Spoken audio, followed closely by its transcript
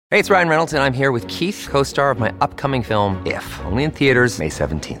Hey, it's Ryan Reynolds, and I'm here with Keith, co-star of my upcoming film, If, only in theaters May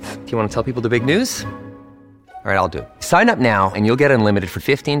 17th. Do you want to tell people the big news? All right, I'll do it. Sign up now and you'll get unlimited for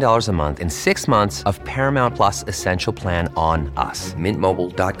 $15 a month and 6 months of Paramount Plus Essential Plan on us.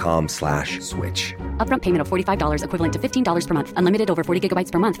 MintMobile.com/switch. Upfront payment of $45 equivalent to $15 per month. Unlimited over 40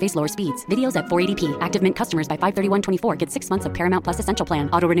 gigabytes per month. Face lower speeds. Videos at 480p. Active Mint customers by 531.24 get 6 months of Paramount Plus Essential Plan.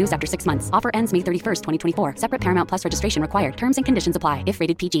 Auto renews after 6 months. Offer ends May 31st, 2024. Separate Paramount Plus registration required. Terms and conditions apply if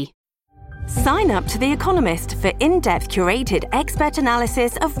rated PG. Sign up to The Economist for in-depth curated expert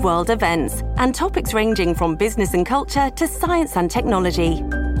analysis of world events and topics ranging from business and culture to science and technology.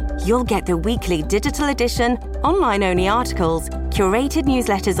 You'll get the weekly digital edition, online-only articles, curated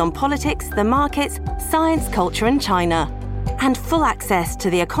newsletters on politics, the markets, science, culture and China, and full access to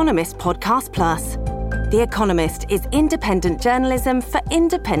The Economist Podcast Plus. The Economist is independent journalism for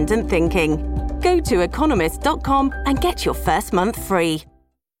independent thinking. Go to economist.com and get your first month free.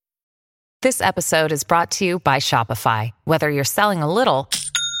 This episode is brought to you by Shopify. Whether you're selling a little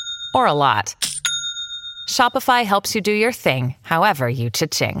or a lot, Shopify helps you do your thing, however you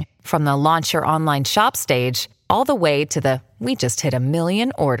cha-ching. From the launch your online shop stage, all the way to the we just hit 1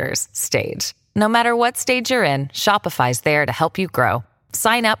 million orders stage. No matter what stage you're in, Shopify's there to help you grow.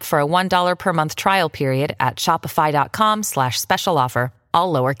 Sign up for a $1 per month trial period at shopify.com/special offer,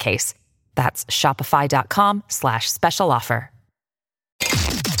 all lowercase. That's shopify.com/special offer.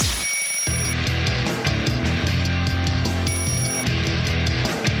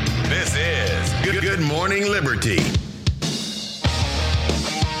 This is Good Morning Liberty.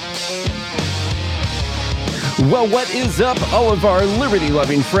 Well, what is up, all of our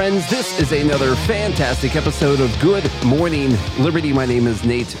liberty-loving friends? This is another fantastic episode of Good Morning Liberty. My name is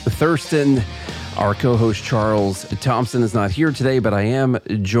Nate Thurston. Our co-host Charles Thompson is not here today, but I am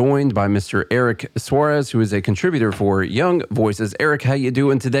joined by Mr. Erik Suarez, who is a contributor for Young Voices. Erik, how you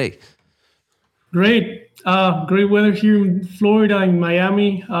doing today? Great. Great weather here in Florida, in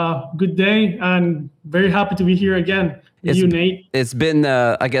Miami. Good day, and very happy to be here again. You, Nate. It's been,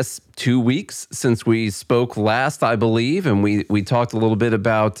 I guess, 2 weeks since we spoke last, I believe, and we talked a little bit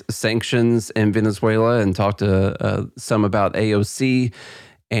about sanctions in Venezuela and talked some about AOC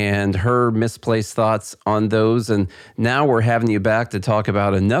and her misplaced thoughts on those. And now we're having you back to talk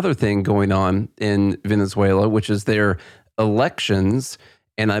about another thing going on in Venezuela, which is their elections.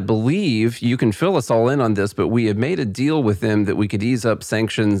 And I believe you can fill us all in on this, but we have made a deal with them that we could ease up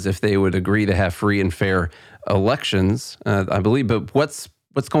sanctions if they would agree to have free and fair elections, I believe. But what's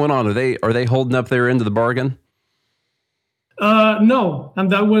going on? Are they holding up their end of the bargain? No, and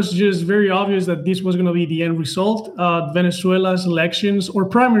that was just very obvious that this was going to be the end result. Venezuela's elections, or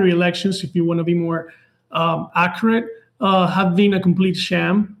primary elections, if you want to be more accurate, have been a complete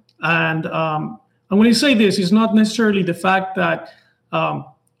sham. And when I say this, it's not necessarily the fact that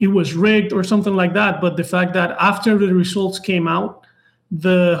it was rigged or something like that, but the fact that after the results came out,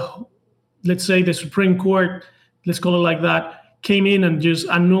 let's say the Supreme Court, let's call it like that, came in and just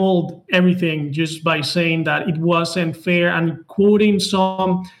annulled everything just by saying that it wasn't fair and quoting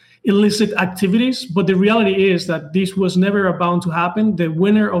some illicit activities. But the reality is that this was never bound to happen. The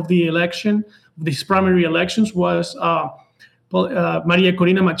winner of the election, these primary elections, was Maria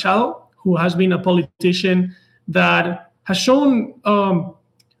Corina Machado, who has been a politician that has shown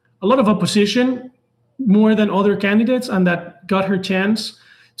a lot of opposition, more than other candidates, and that got her chance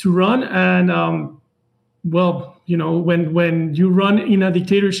to run. And when you run in a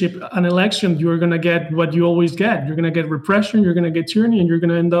dictatorship, an election, you're going to get what you always get. You're going to get repression, you're going to get tyranny, and you're going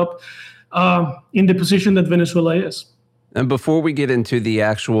to end up in the position that Venezuela is. And before we get into the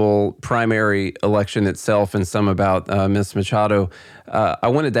actual primary election itself and some about Ms. Machado, I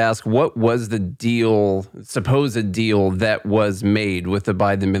wanted to ask, what was the supposed deal that was made with the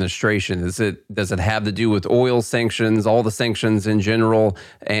Biden administration? Does it have to do with oil sanctions, all the sanctions in general,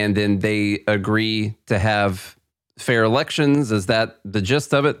 and then they agree to have fair elections? Is that the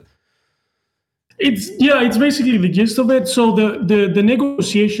gist of it? It's basically the gist of it. So the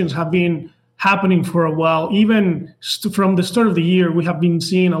negotiations have been happening for a while. Even from the start of the year, we have been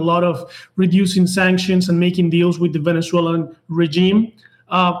seeing a lot of reducing sanctions and making deals with the Venezuelan regime.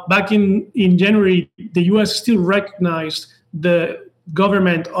 Back in January, the U.S. still recognized the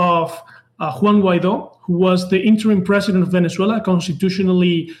government of Juan Guaido, who was the interim president of Venezuela,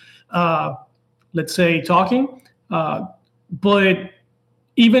 constitutionally, let's say, talking. But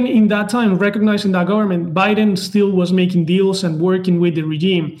even in that time, recognizing that government, Biden still was making deals and working with the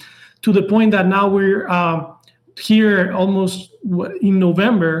regime, to the point that now we're here almost in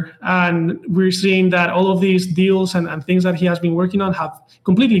November, and we're seeing that all of these deals and things that he has been working on have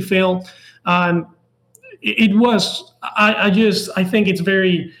completely failed. And it was. I think it's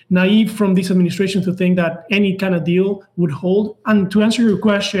very naive from this administration to think that any kind of deal would hold. And to answer your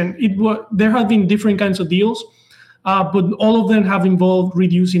question, there have been different kinds of deals, but all of them have involved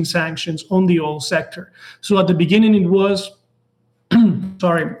reducing sanctions on the oil sector. So at the beginning, it was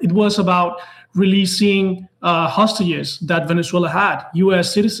about releasing hostages that Venezuela had,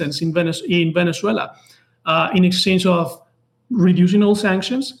 U.S. citizens in Venezuela, in exchange of reducing all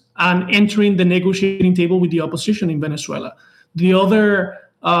sanctions and entering the negotiating table with the opposition in Venezuela. The other,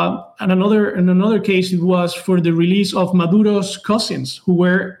 in another case, it was for the release of Maduro's cousins who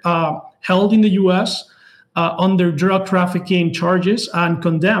were held in the U.S. Under drug trafficking charges and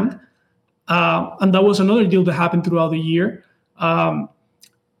condemned. And that was another deal that happened throughout the year. And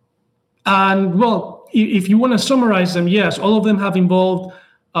well, if you want to summarize them, yes, all of them have involved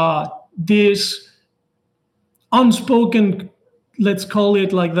this unspoken, let's call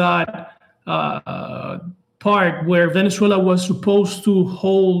it like that, part where Venezuela was supposed to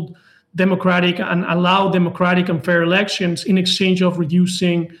hold democratic and allow democratic and fair elections in exchange of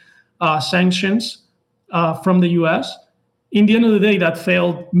reducing sanctions from the U.S. In the end of the day, that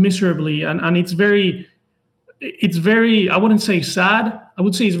failed miserably, and it's very, I wouldn't say sad. I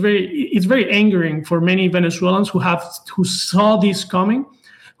would say it's very angering for many Venezuelans who saw this coming,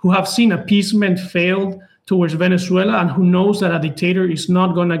 who have seen appeasement failed towards Venezuela, and who knows that a dictator is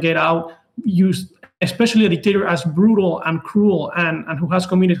not going to get out, especially a dictator as brutal and cruel and who has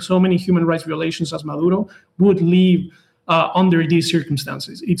committed so many human rights violations as Maduro, would leave under these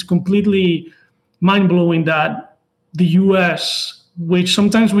circumstances. It's completely mind-blowing that the U.S., which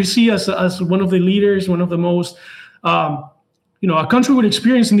sometimes we see as one of the leaders, one of the most, a country with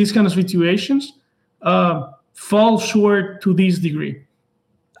experience in these kind of situations, falls short to this degree.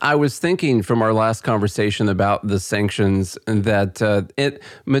 I was thinking from our last conversation about the sanctions that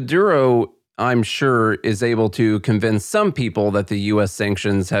Maduro, I'm sure, is able to convince some people that the U.S.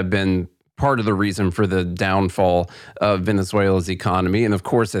 sanctions have been part of the reason for the downfall of Venezuela's economy. And of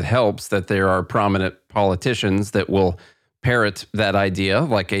course, it helps that there are prominent politicians that will parrot that idea,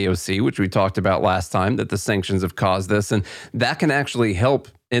 like AOC, which we talked about last time, that the sanctions have caused this. And that can actually help.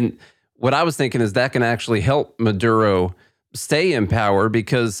 And what I was thinking is that can actually help Maduro stay in power,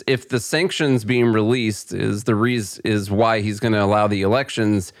 because if the sanctions being released is why he's going to allow the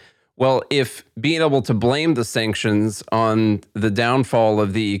elections, well, if being able to blame the sanctions on the downfall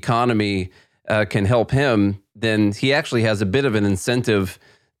of the economy can help him, then he actually has a bit of an incentive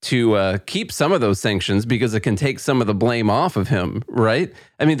to keep some of those sanctions, because it can take some of the blame off of him, right?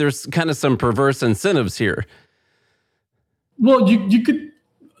 I mean, there's kind of some perverse incentives here. Well, you could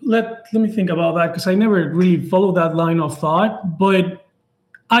let me think about that, because I never really followed that line of thought. But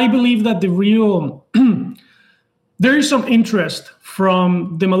I believe that there is some interest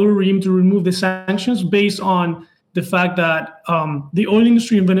from the Maduro regime to remove the sanctions based on the fact that the oil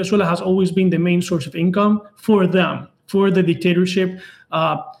industry in Venezuela has always been the main source of income for them, for the dictatorship.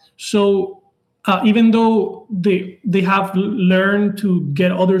 So even though they have learned to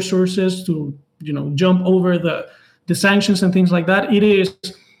get other sources to jump over the sanctions and things like that, it is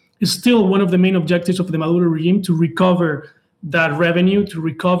still one of the main objectives of the Maduro regime to recover that revenue, to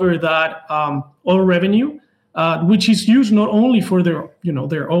recover that oil revenue, which is used not only for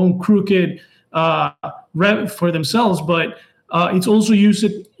their own crooked for themselves, but it's also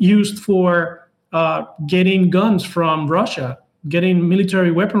used for getting guns from Russia, getting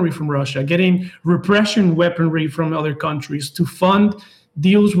military weaponry from Russia, getting repression weaponry from other countries, to fund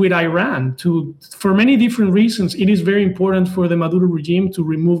deals with Iran. For many different reasons, it is very important for the Maduro regime to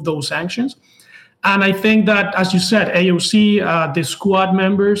remove those sanctions. And I think that, as you said, AOC, the squad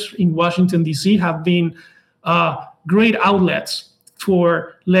members in Washington, D.C. have been great outlets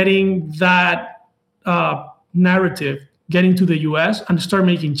for letting that narrative get into the U.S. and start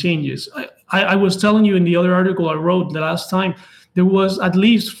making changes. I was telling you in the other article I wrote the last time, there was at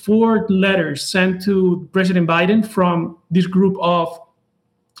least 4 letters sent to President Biden from this group of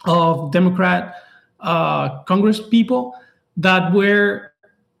Democrat Congress people that were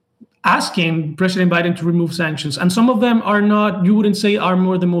asking President Biden to remove sanctions. And some of them are not, you wouldn't say are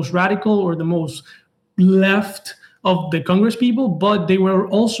more the most radical or the most left of the Congress people, but they were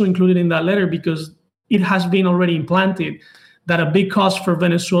also included in that letter because it has been already implanted that a big cause for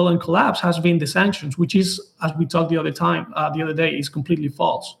Venezuelan collapse has been the sanctions, which is, as we talked the other day, is completely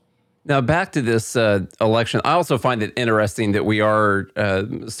false. Now, back to this election, I also find it interesting that we are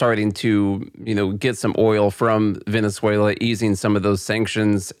starting to, get some oil from Venezuela, easing some of those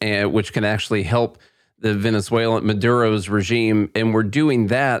sanctions, which can actually help the Maduro's regime. And we're doing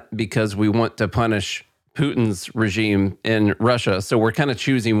that because we want to punish Putin's regime in Russia. So we're kind of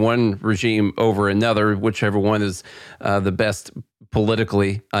choosing one regime over another, whichever one is the best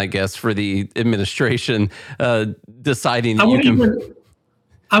politically, I guess, for the administration, deciding that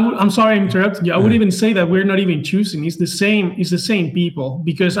I'm sorry I'm interrupting you. I would even say that we're not even choosing. It's the same people,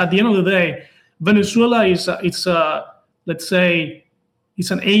 because at the end of the day, Venezuela let's say,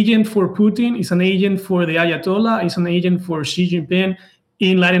 it's an agent for Putin, it's an agent for the Ayatollah, it's an agent for Xi Jinping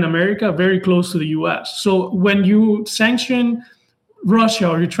in Latin America, very close to the US. So when you sanction Russia,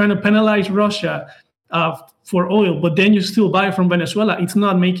 or you're trying to penalize Russia for oil, but then you still buy from Venezuela, it's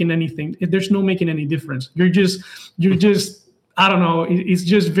not making anything. There's no making any difference. You're just, I don't know, it's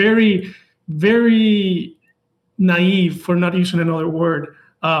just very, very naive, for not using another word,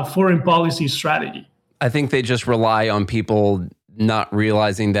 foreign policy strategy. I think they just rely on people not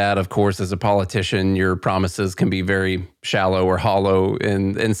realizing that. Of course, as a politician, your promises can be very shallow or hollow,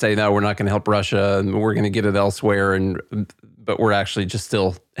 and say, no, we're not going to help Russia and we're going to get it elsewhere. But we're actually just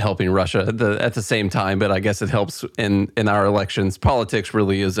still helping Russia at the same time. But I guess it helps in our elections. Politics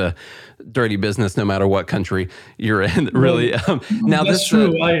really is a dirty business, no matter what country you're in. Really. Now that's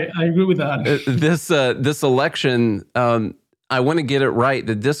true. I agree with that. This election, I want to get it right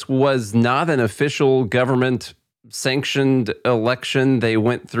that this was not an official government sanctioned election. They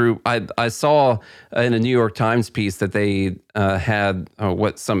went through. I saw in a New York Times piece that they had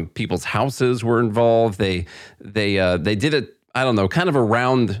some people's houses were involved. They did it, I don't know, kind of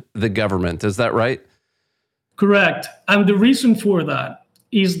around the government. Is that right? Correct. And the reason for that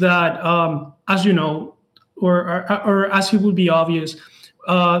is that, as you know, or as it would be obvious,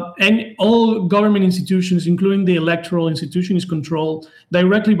 and all government institutions, including the electoral institution, is controlled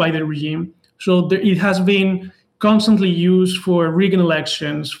directly by the regime. So it has been constantly used for rigging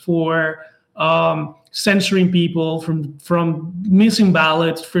elections, for censoring people, from missing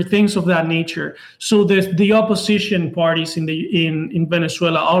ballots, for things of that nature. So the opposition parties in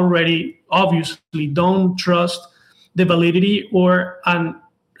Venezuela already obviously don't trust the validity or an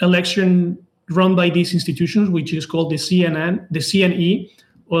election run by these institutions, which is called the CNE,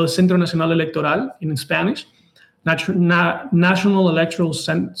 or Centro Nacional Electoral in Spanish, National Electoral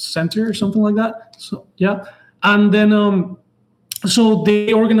Center, or something like that. So yeah. And then, so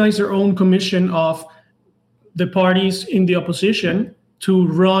they organize their own commission of the parties in the opposition to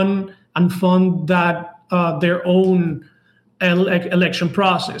run and fund that their own election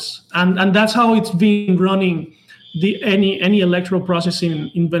process, and that's how it's been running any electoral process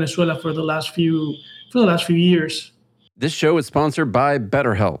in Venezuela for the last few years. This show is sponsored by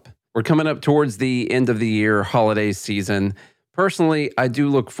BetterHelp. We're coming up towards the end of the year holiday season. Personally, I do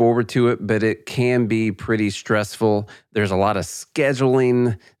look forward to it, but it can be pretty stressful. There's a lot of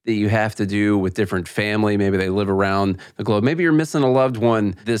scheduling that you have to do with different family. Maybe they live around the globe. Maybe you're missing a loved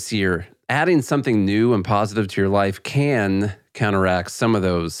one this year. Adding something new and positive to your life can counteract some of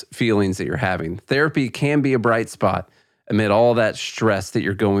those feelings that you're having. Therapy can be a bright spot amid all that stress that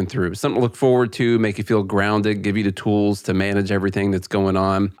you're going through. Something to look forward to, make you feel grounded, give you the tools to manage everything that's going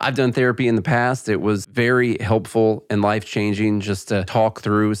on. I've done therapy in the past. It was very helpful and life-changing just to talk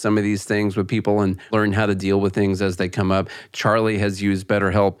through some of these things with people and learn how to deal with things as they come up. Charlie has used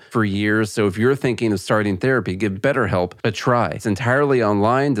BetterHelp for years, so if you're thinking of starting therapy, give BetterHelp a try. It's entirely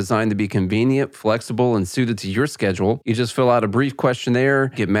online, designed to be convenient, flexible, and suited to your schedule. You just fill out a brief questionnaire,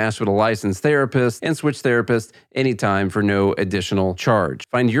 get matched with a licensed therapist, and switch therapists anytime for no additional charge.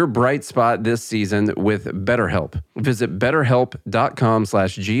 Find your bright spot this season with BetterHelp. Visit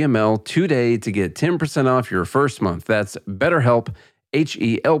BetterHelp.com/GML today to get 10% off your first month. That's BetterHelp,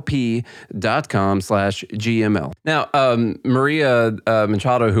 HELP.com/GML. Now, Maria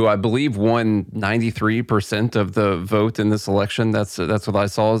Machado, who I believe won 93% of the vote in this election, that's what I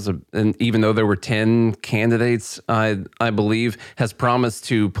saw. And even though there were 10 candidates, I believe, has promised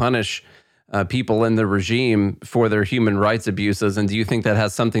to punish people in the regime for their human rights abuses. And do you think that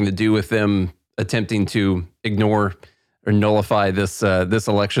has something to do with them attempting to ignore or nullify this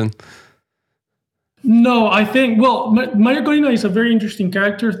election? No, I think, well, Maria Corina is a very interesting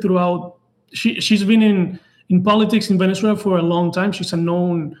character throughout. She's been in politics in Venezuela for a long time. She's a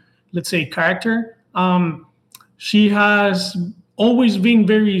known, let's say, character. She has always been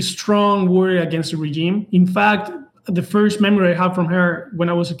very strong warrior against the regime. In fact, the first memory I have from her when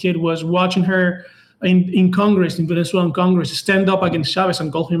I was a kid was watching her in Congress, in Venezuelan Congress, stand up against Chavez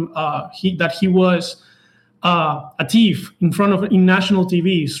and call him that he was a thief in national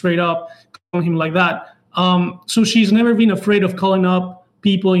TV, straight up calling him like that. So she's never been afraid of calling up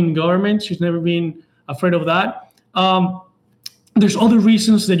people in government. She's never been afraid of that. There's other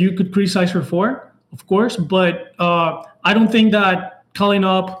reasons that you could criticize her for, of course, but I don't think that calling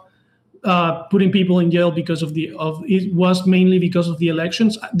up putting people in jail because of it was mainly because of the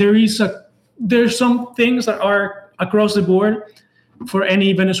elections. There's some things that are across the board for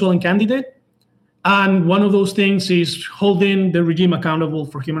any Venezuelan candidate. And one of those things is holding the regime accountable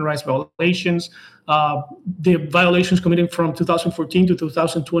for human rights violations. The violations committed from 2014 to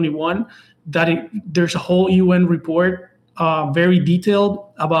 2021, there's a whole UN report, very detailed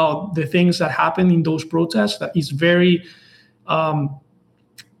about the things that happened in those protests. That is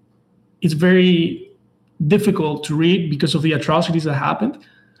it's very difficult to read because of the atrocities that happened.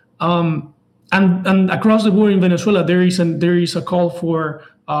 And across the board in Venezuela, there is a call for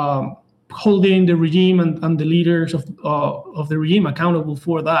holding the regime and the leaders of the regime accountable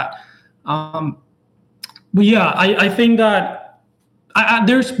for that. But yeah, I think that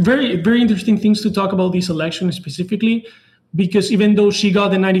there's very, very interesting things to talk about this election specifically, because even though she got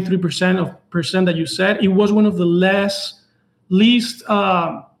the 93% that you said, it was one of the least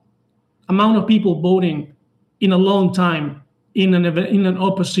amount of people voting in a long time in an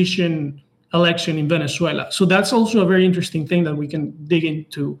opposition election in Venezuela. So that's also a very interesting thing that we can dig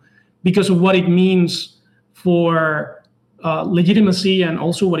into because of what it means for legitimacy and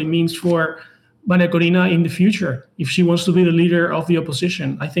also what it means for Maria Corina in the future if she wants to be the leader of the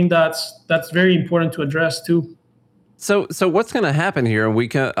opposition. I think that's very important to address too. So what's going to happen here? We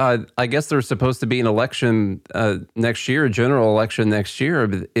can, I guess there's supposed to be an election next year, a general election next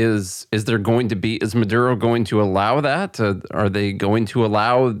year. Is Maduro going to allow that? Are they going to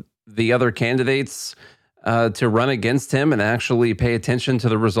allow the other candidates to run against him and actually pay attention to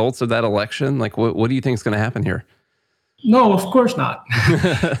the results of that election? Like, what do you think is going to happen here? No, of course not.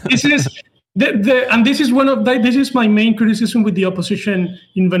 This is my main criticism with the opposition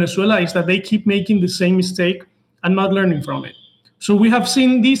in Venezuela, is that they keep making the same mistake and not learning from it. So we have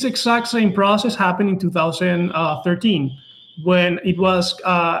seen this exact same process happen in 2013 when it was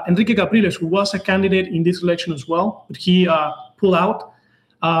Enrique Capriles, who was a candidate in this election as well, but he pulled out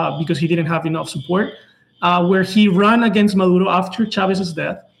because he didn't have enough support, where he ran against Maduro after Chavez's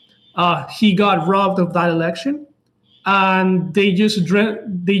death. He got robbed of that election, and they just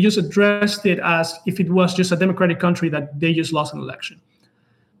addressed it as if it was just a democratic country that they just lost an election.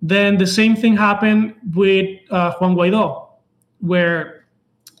 Then the same thing happened with Juan Guaidó, where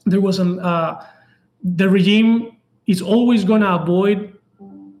there was the regime is always going to avoid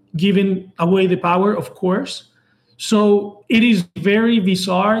giving away the power, of course. So it is very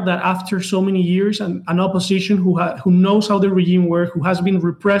bizarre that after so many years, an opposition who knows how the regime works, who has been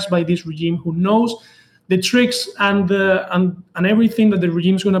repressed by this regime, who knows the tricks and everything that the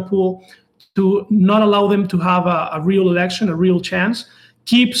regime is going to pull to not allow them to have a real election, a real chance,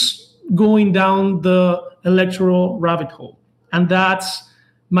 keeps going down the electoral rabbit hole. And that's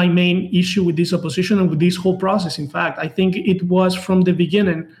my main issue with this opposition and with this whole process. In fact, I think it was from the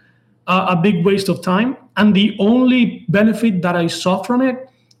beginning a big waste of time. And the only benefit that I saw from it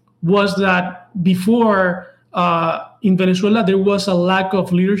was that before in Venezuela, there was a lack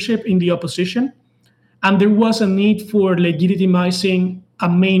of leadership in the opposition. And there was a need for legitimizing a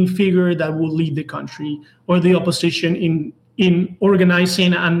main figure that will lead the country or the opposition in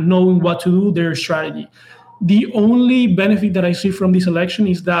organizing and knowing what to do, their strategy. The only benefit that I see from this election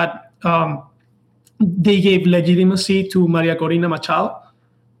is that they gave legitimacy to Maria Corina Machado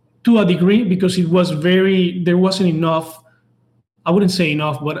to a degree, because there wasn't enough, I wouldn't say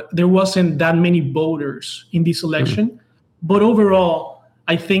enough, but there wasn't that many voters in this election. Mm-hmm. But overall,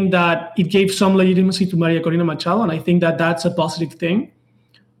 I think that it gave some legitimacy to Maria Corina Machado, and I think that that's a positive thing.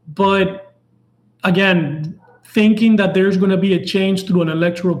 But again, thinking that there's going to be a change through an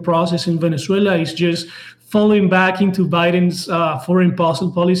electoral process in Venezuela is just falling back into Biden's foreign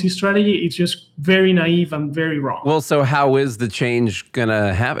policy strategy. It's just very naive and very wrong. Well, so how is the change going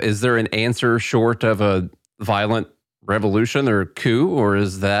to happen? Is there an answer short of a violent revolution or coup, or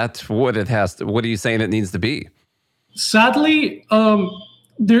is that what it has to? What are you saying it needs to be? Sadly,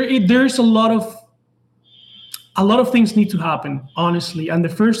 there's a lot of things need to happen, honestly. And the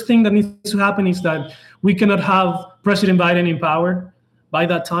first thing that needs to happen is that we cannot have President Biden in power by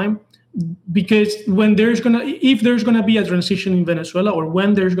that time, because if there's gonna be a transition in Venezuela, or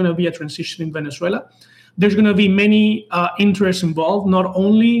when there's gonna be a transition in Venezuela, there's gonna be many interests involved, not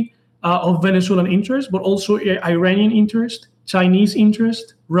only of Venezuelan interest, but also Iranian interest, Chinese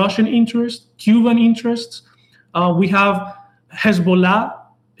interest, Russian interest, Cuban interests. We have Hezbollah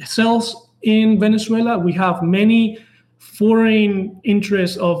cells in Venezuela. We have many foreign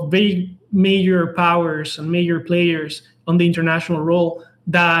interests of very major powers and major players on the international role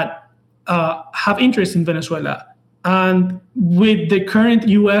that have interest in Venezuela. And with the current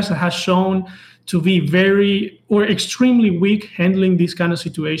U.S. that has shown to be very or extremely weak handling these kind of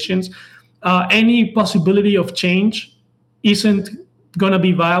situations, any possibility of change isn't going to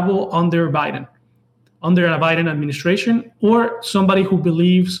be viable under a Biden administration, or somebody who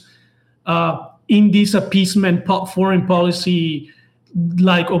believes in this appeasement foreign policy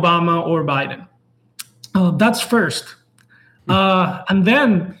like Obama or Biden. That's first. And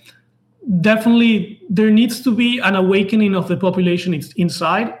then definitely there needs to be an awakening of the population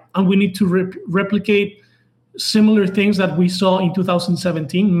inside, and we need to replicate similar things that we saw in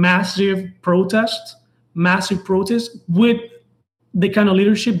 2017, massive protests with the kind of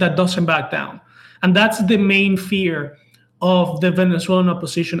leadership that doesn't back down. And that's the main fear of the Venezuelan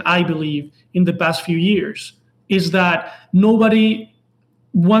opposition, I believe, in the past few years, is that nobody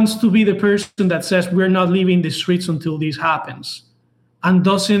wants to be the person that says we're not leaving the streets until this happens, and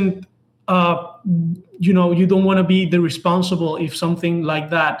doesn't, you don't want to be the responsible if something like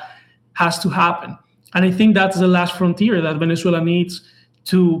that has to happen. And I think that's the last frontier that Venezuela needs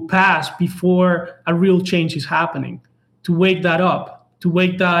to pass before a real change is happening, to wake that up, to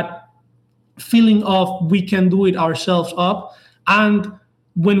wake that feeling of we can do it ourselves up. And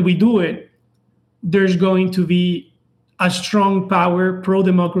when we do it, there's going to be a strong power,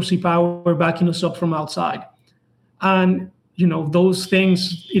 pro-democracy power backing us up from outside. And, those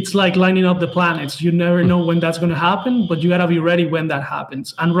things, it's like lining up the planets. You never know when that's going to happen, but you got to be ready when that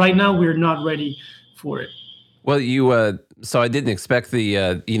happens. And right now we're not ready for it. Well, so I didn't expect the,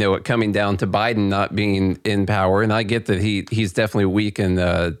 it coming down to Biden not being in power. And I get that he's definitely weak and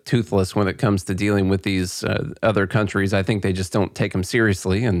toothless when it comes to dealing with these other countries. I think they just don't take him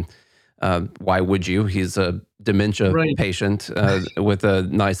seriously. And why would you? He's a dementia patient with a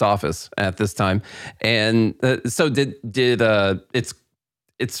nice office at this time. And so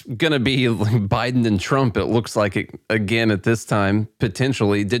it's going to be Biden and Trump, it looks like it, again at this time,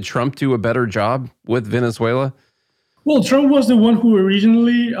 potentially. Did Trump do a better job with Venezuela? Well, Trump was the one who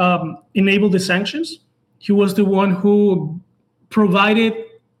originally enabled the sanctions. He was the one who provided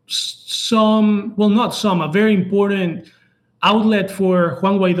a very important outlet for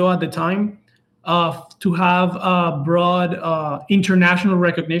Juan Guaido at the time to have broad international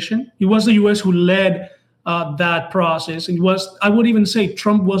recognition. It was the U.S. who led that process. I would even say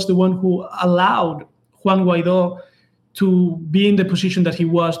Trump was the one who allowed Juan Guaido to be in the position that he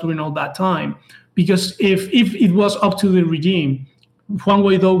was during all that time. Because if it was up to the regime, Juan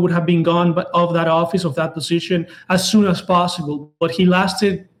Guaido would have been gone of that office, of that position, as soon as possible. But he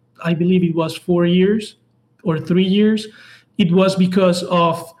lasted, I believe it was 4 years or 3 years. It was because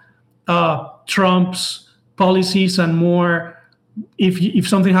of Trump's policies and more. If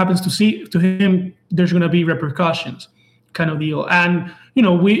something happens to him, there's going to be repercussions, kind of deal. And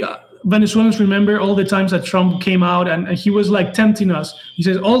we Venezuelans remember all the times that Trump came out and he was like tempting us. He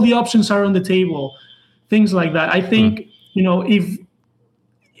says all the options are on the table, things like that. I think if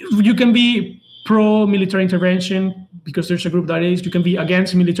you can be pro-military intervention, because there's a group that is, you can be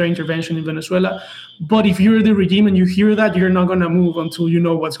against military intervention in Venezuela. But if you're the regime and you hear that, you're not going to move until you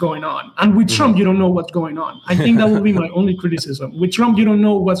know what's going on. And with Trump, you don't know what's going on. I think that would be my only criticism. With Trump, you don't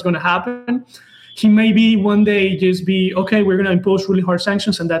know what's going to happen. He may be one day just be, okay, we're going to impose really hard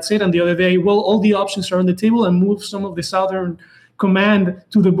sanctions and that's it. And the other day, well, all the options are on the table and move some of the Southern Command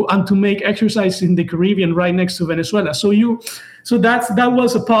to make exercise in the Caribbean right next to Venezuela. So that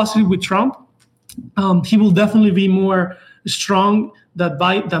was a positive with Trump. He will definitely be more strong than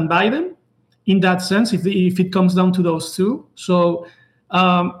Biden in that sense, if it comes down to those two. So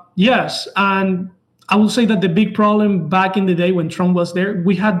yes, and I will say that the big problem back in the day when Trump was there,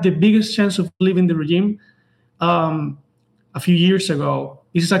 we had the biggest chance of leaving the regime a few years ago.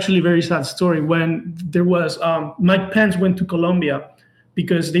 This is actually a very sad story when there was Mike Pence went to Colombia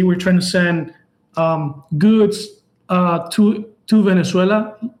because they were trying to send goods to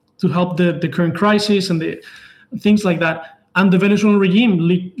Venezuela to help the current crisis and the things like that. And the Venezuelan regime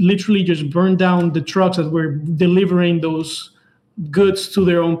literally just burned down the trucks that were delivering those goods to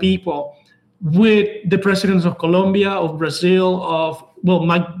their own people, with the presidents of Colombia, of Brazil,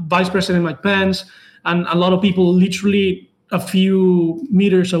 Vice President Mike Pence, and a lot of people literally a few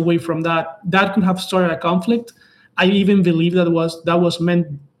meters away from that. That could have started a conflict. I even believe that was meant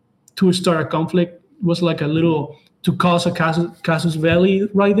to start a conflict. It was like a little to cause a casus belli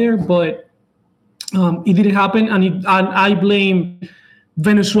right there, but it didn't happen, and I blame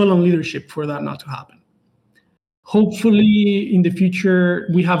Venezuelan leadership for that not to happen. Hopefully, in the future,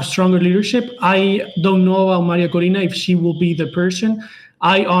 we have stronger leadership. I don't know about Maria Corina, if she will be the person.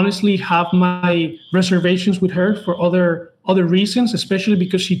 I honestly have my reservations with her for other reasons, especially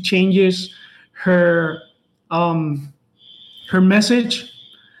because she changes her message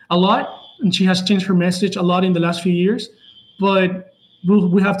a lot, and she has changed her message a lot in the last few years. But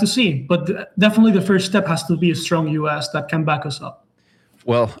we have to see. But definitely the first step has to be a strong U.S. that can back us up.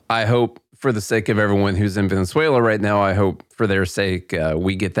 Well, I hope for the sake of everyone who's in Venezuela right now, I hope for their sake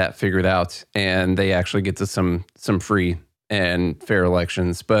we get that figured out and they actually get to some free and fair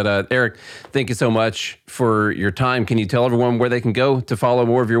elections. But Erik, thank you so much for your time. Can you tell everyone where they can go to follow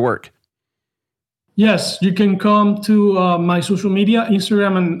more of your work? Yes, you can come to my social media,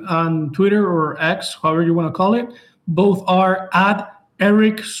 Instagram and Twitter or X, however you want to call it. Both are at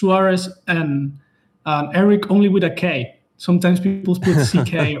Erik Suarez and Erik only with a K. Sometimes people put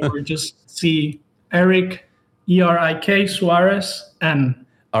CK or just see Erik, Erik Suarez N.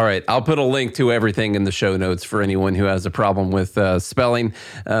 All right. I'll put a link to everything in the show notes for anyone who has a problem with spelling.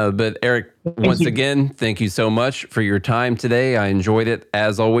 But Erik, once again, thank you so much for your time today. I enjoyed it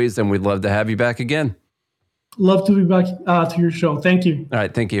as always, and we'd love to have you back again. Love to be back to your show. Thank you. All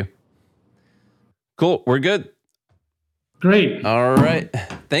right. Thank you. Cool. We're good. Great. All right.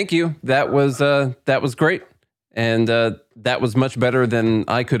 Thank you. That was great. And that was much better than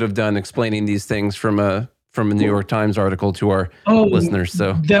I could have done explaining these things from a New York Times article to our listeners.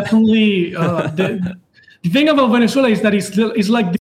 So definitely, the thing about Venezuela is that it's like